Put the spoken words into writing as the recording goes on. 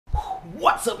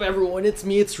What's up, everyone? It's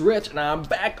me, it's Rich, and I'm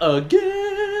back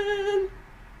again.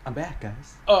 I'm back,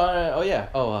 guys.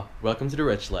 Welcome to the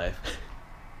Rich Life.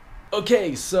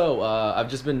 Okay, so I've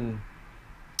just been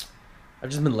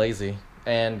lazy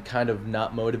and kind of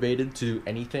not motivated to do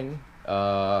anything.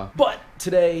 But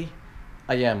today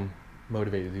I am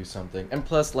motivated to do something. And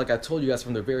plus, like I told you guys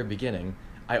from the very beginning,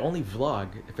 I only vlog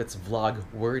if it's vlog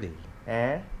worthy.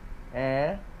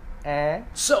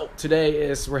 So today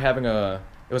it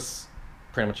was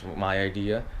pretty much my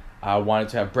idea. I wanted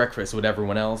to have breakfast with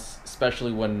everyone else,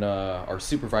 especially when our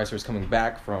supervisor is coming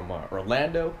back from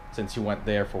Orlando, since he went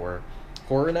there for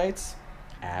horror nights.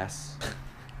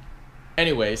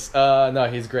 Anyways, no,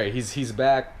 he's great. He's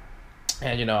back,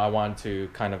 and I wanted to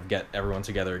kind of get everyone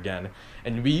together again.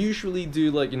 And we usually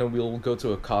do we'll go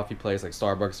to a coffee place like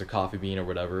Starbucks or Coffee Bean or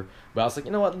whatever. But I was like,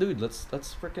 you know what, dude, let's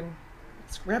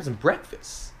grab some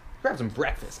breakfast.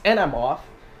 And I'm off.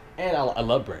 And I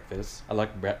love breakfast. I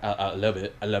love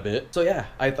it. So yeah,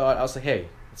 I was like, hey,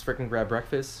 let's freaking grab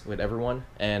breakfast with everyone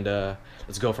and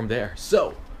let's go from there.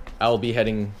 So I'll be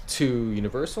heading to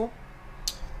Universal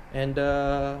and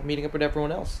meeting up with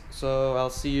everyone else. So I'll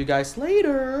see you guys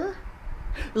later.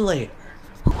 Alright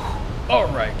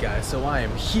guys, so I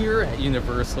am here at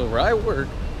Universal where I work,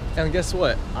 and guess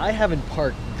what? I haven't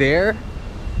parked there.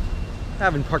 I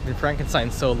haven't parked in Frankenstein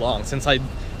so long.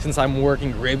 Since I'm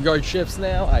working graveyard shifts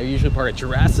now, I usually park at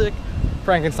Jurassic.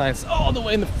 Frankenstein's all the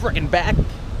way in the freaking back.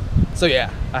 So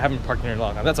yeah, I haven't parked in a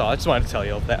long time. That's all. I just wanted to tell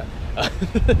you all that.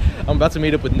 I'm about to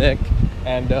meet up with Nick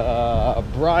and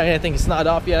Brian. I think it's not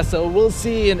off yet, so we'll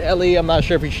see. And Ellie, I'm not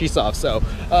sure if she's off. So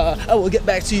I will get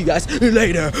back to you guys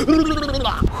later.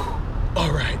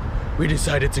 All right, we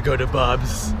decided to go to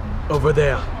Bob's over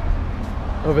there.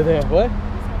 What?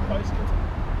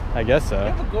 I guess so.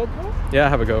 You have a GoPro? Yeah, I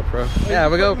have a GoPro. Yeah, I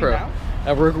have a GoPro.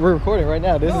 We're recording right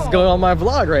now. This is going on my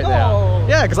vlog right now.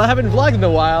 Yeah, because I haven't vlogged in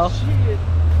a while. Shit.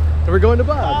 So we're going to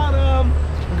Bob.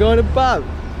 We're going to Bob.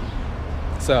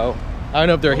 So, I don't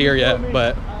know if they're here yet,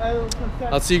 but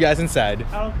I'll see you guys inside.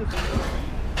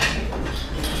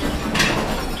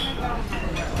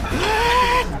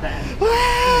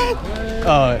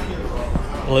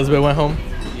 Elizabeth went home?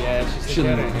 Yeah, she's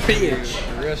a bitch.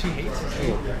 For real, she hates us.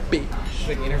 Bitch.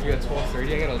 She's like, interview at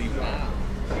 12:30. I gotta leave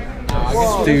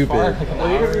now. Stupid.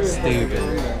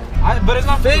 But it's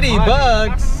not 50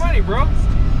 bucks. It's not money, bro.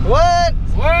 What?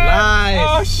 Lies.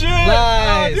 Oh shit.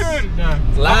 Lies. Oh, dude. No.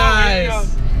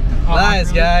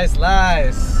 Lies, guys.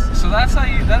 Lies. So that's how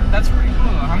you. That's pretty cool.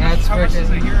 How much is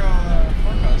a hero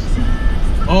forecast?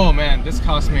 Oh man, this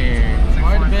cost me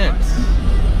quite a bit.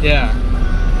 Yeah,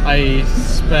 I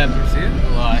spent a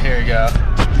lot. Here you go.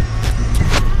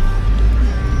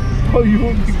 Oh, you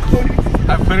won't be recording?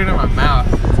 I put it in my mouth.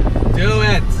 Do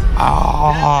it.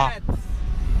 Oh. Do it.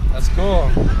 That's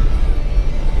cool.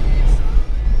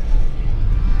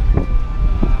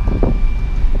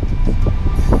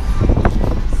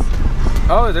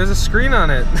 Oh, there's a screen on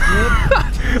it.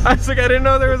 I was like, I didn't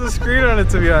know there was a screen on it,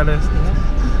 to be honest. You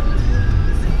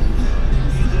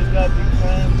just got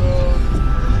declined, bro.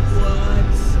 What?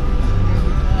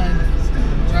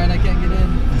 Right, I can't get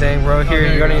in. Dang, bro.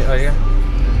 Here, you gonna. Oh, yeah.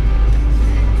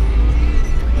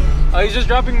 Oh, he's just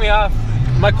dropping me off.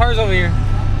 My car's over here.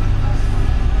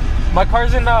 My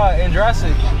car's in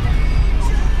Jurassic.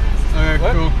 Alright,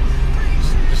 cool.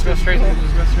 Just go straight.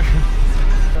 Just go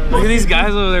straight. Look at these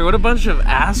guys over there. What a bunch of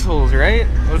assholes, right?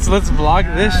 Let's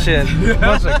vlog this shit. A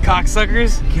bunch of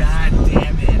cocksuckers. God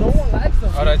damn it. No one likes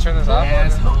them. Oh, did I turn this off?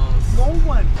 Assholes. No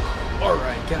one.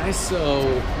 Alright guys,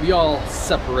 so we all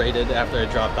separated after I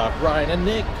dropped off Brian and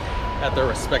Nick at their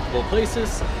respectable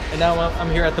places, and now I'm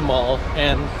here at the mall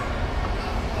and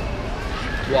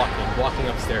walking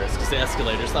upstairs because the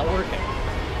escalator's not working.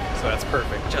 So that's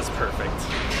perfect, just perfect.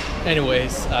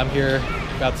 Anyways, I'm here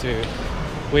about to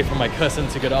wait for my cousin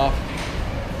to get off,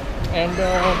 and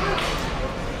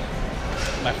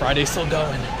my Friday's still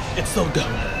going. It's still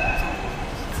going.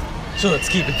 So let's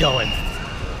keep it going.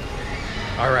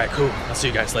 Alright, cool. I'll see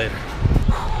you guys later.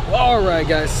 Alright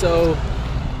guys, so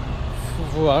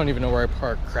I don't even know where I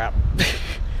park. Crap.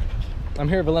 I'm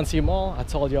here at Valencia Mall. I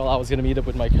told y'all I was gonna meet up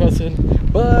with my cousin,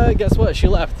 but guess what? She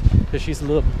left because she's a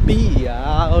little bee.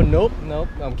 Oh, nope.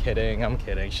 I'm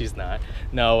kidding. She's not.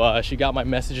 No, she got my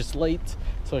messages late,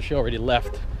 so she already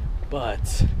left.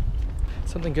 But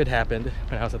something good happened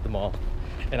when I was at the mall,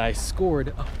 and I scored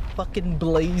a fucking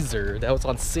blazer that was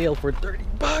on sale for 30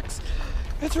 bucks.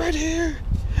 It's right here.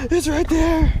 It's right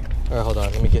there. All right, hold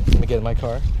on. Let me get in my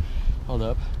car. Hold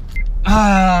up.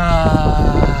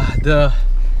 The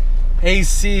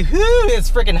AC. Whew,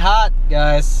 it's freaking hot,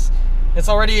 guys. It's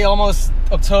already almost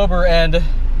October, and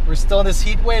We're still in this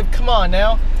heat wave. Come on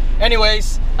now.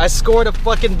 Anyways, I scored a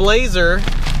fucking blazer.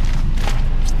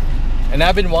 And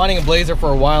I've been wanting a blazer for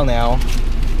a while now.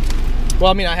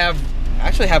 Well, I mean, I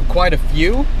actually have quite a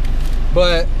few.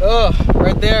 But,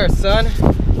 right there, son.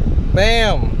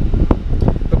 Bam.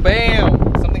 Bam.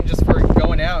 Something just for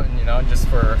going out and, you know, just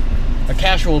for a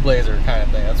casual blazer kind of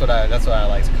thing. That's what I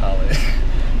like to call it.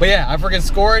 But yeah, I freaking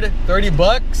scored 30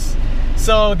 bucks.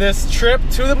 So this trip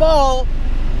to the mall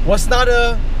was not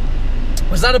a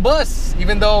bust,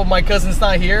 even though my cousin's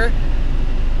not here.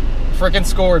 Freaking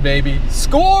scored, baby.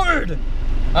 Scored!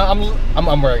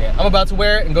 I'm wearing it. I'm about to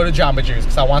wear it and go to Jamba Juice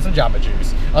because I want some Jamba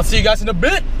Juice. I'll see you guys in a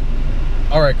bit.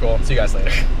 All right, cool. See you guys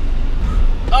later.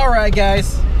 All right,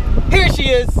 guys. Here she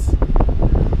is.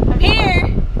 I'm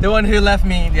here. The one who left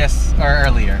me, yes, or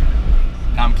earlier.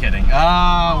 No, I'm kidding.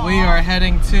 We are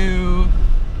heading to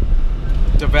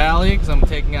the valley because I'm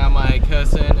taking out my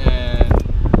cousin and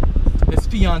his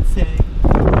fiance. Fiance!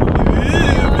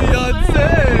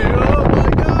 Oh my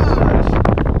gosh!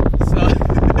 So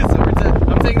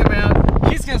I'm taking them out.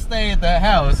 She's gonna stay at the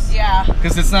house. Yeah.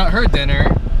 Because it's not her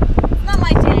dinner. It's not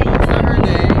my day. It's not her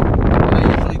day. And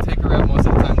I usually take her out most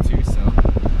of the time too, so.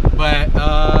 But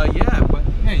yeah, but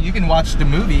hey, you can watch the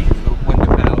movie when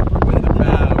the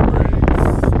bow breaks.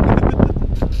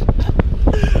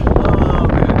 Oh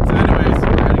man. So anyways,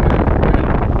 we're heading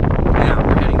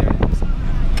there.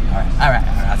 Alright,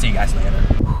 I'll see you guys later.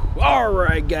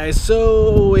 Alright guys,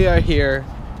 so we are here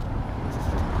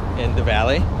in the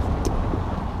valley.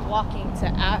 Walking to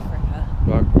Africa.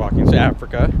 Walking to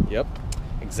Africa, yep,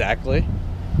 exactly.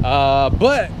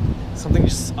 But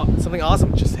something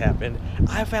awesome just happened.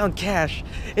 I found cash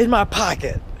in my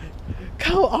pocket.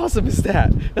 How awesome is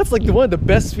that? That's like one of the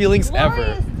best feelings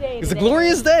ever. It's a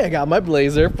glorious day. I got my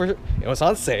blazer it was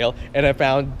on sale, and I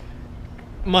found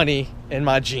money in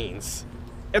my jeans.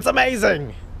 It's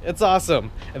amazing. It's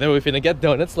awesome. And then we're finna get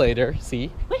donuts later.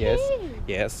 See?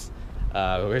 Yes.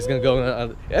 We're just gonna go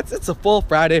on. It's a full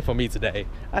Friday for me today.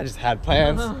 I just had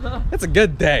plans. It's a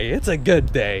good day. It's a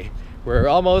good day. We're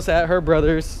almost at her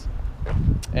brother's,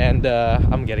 and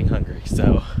I'm getting hungry,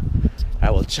 so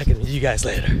I will check in with you guys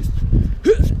later.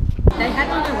 They had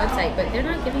it on their website, but they're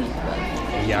not giving it to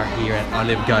us. We are here at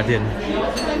Olive Garden.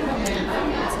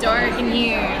 It's dark in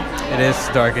here. It is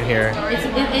dark in here.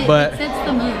 It But- sets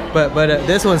the mood. But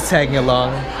this one's tagging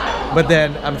along. But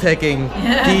then I'm taking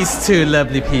these two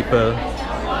lovely people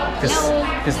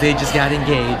because they just got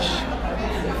engaged.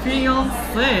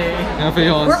 Fiance.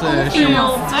 We're all fiancé.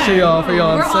 Fiance We're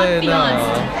all now.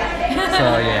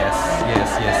 So yes.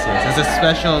 It's a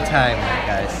special time,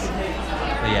 guys.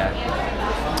 But yeah,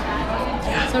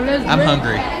 So I'm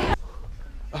hungry.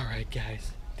 All right,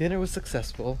 guys. Dinner was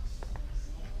successful.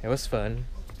 It was fun.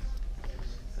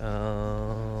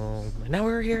 Now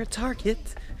we're here at Target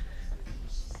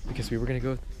because we were gonna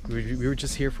go. We were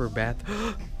just here for we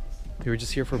were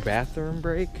just here for bathroom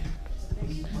break.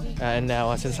 And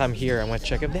now since I'm here, I'm gonna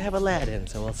check if they have Aladdin.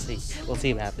 So we'll see. We'll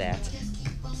see about that.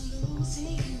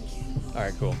 All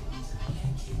right, cool.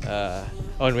 Oh,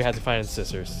 and we had to find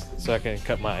scissors so I can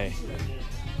cut my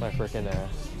freaking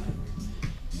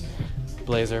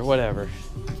blazer. Whatever.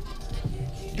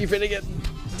 You finna get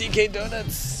DK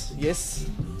donuts? Yes.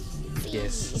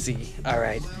 Yes. See. All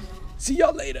right. See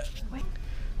y'all later.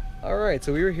 Alright,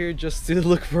 so we were here just to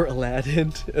look for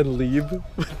Aladdin and leave,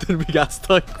 but then we got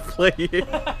stuck playing.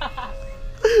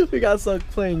 We got stuck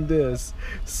playing this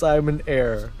Simon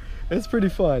Air. It's pretty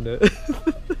fun.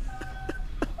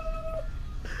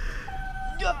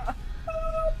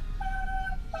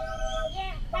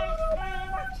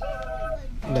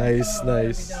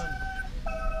 Nice.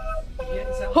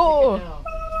 Oh!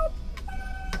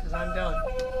 Because I'm done.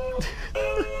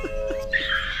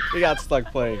 We got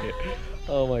stuck playing it.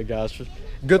 Oh my gosh.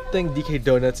 Good thing DK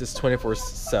Donuts is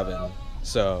 24/7.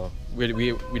 So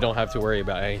we don't have to worry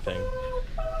about anything.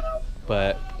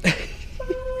 But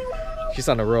she's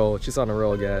on a roll. She's on a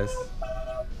roll, guys.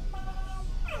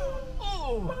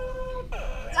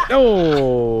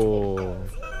 Oh!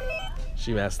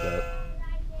 She messed up.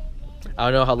 I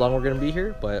don't know how long we're gonna be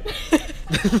here, but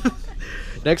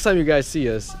next time you guys see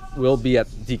us, we'll be at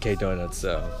DK Donuts,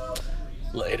 so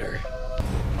later.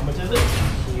 How much is it?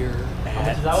 Here How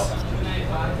much is that?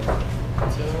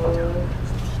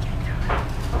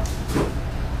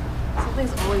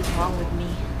 Something's always wrong with me.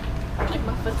 Like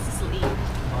my foot's asleep.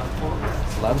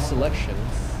 It's a lot of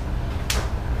selections.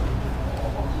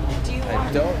 Do you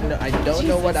I don't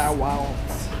know what I want.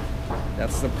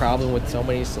 That's the problem with so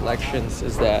many selections,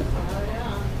 is that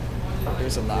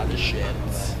there's a lot of shit.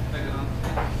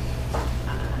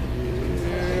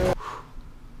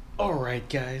 Alright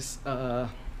guys,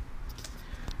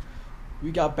 We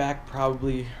got back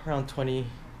probably around 20-30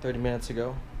 minutes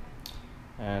ago,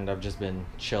 and I've just been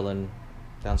chilling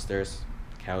downstairs,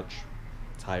 couch,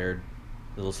 tired,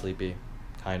 a little sleepy,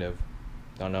 kind of.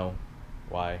 Don't know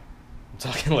why I'm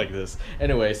talking like this.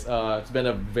 Anyways, it's been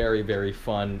a very, very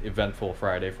fun, eventful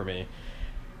Friday for me.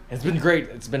 It's been great.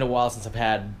 It's been a while since I've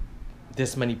had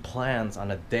this many plans on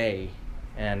a day,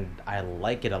 and I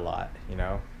like it a lot, you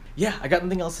know? Yeah, I got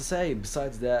nothing else to say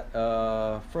besides that.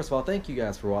 First of all, thank you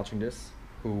guys for watching this.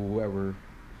 Whoever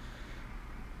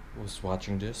was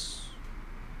watching this.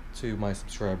 To my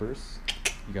subscribers.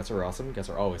 You guys are awesome. You guys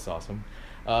are always awesome.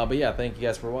 But yeah, thank you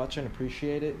guys for watching.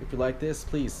 Appreciate it. If you like this,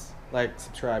 please like,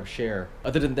 subscribe, share.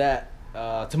 Other than that,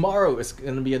 tomorrow is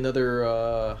going to be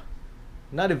another,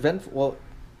 not eventful, well,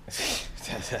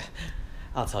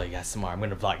 I'll tell you guys tomorrow. I'm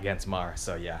going to vlog again tomorrow,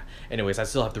 so yeah. Anyways, I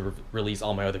still have to release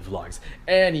all my other vlogs.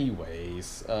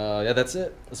 Anyways, yeah, that's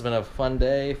it. It's been a fun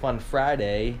day, fun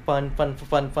Friday.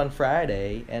 Fun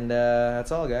Friday. And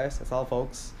that's all, guys. That's all,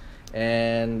 folks.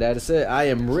 And that is it. I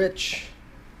am Rich.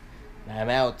 I'm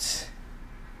out.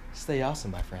 Stay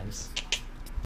awesome, my friends.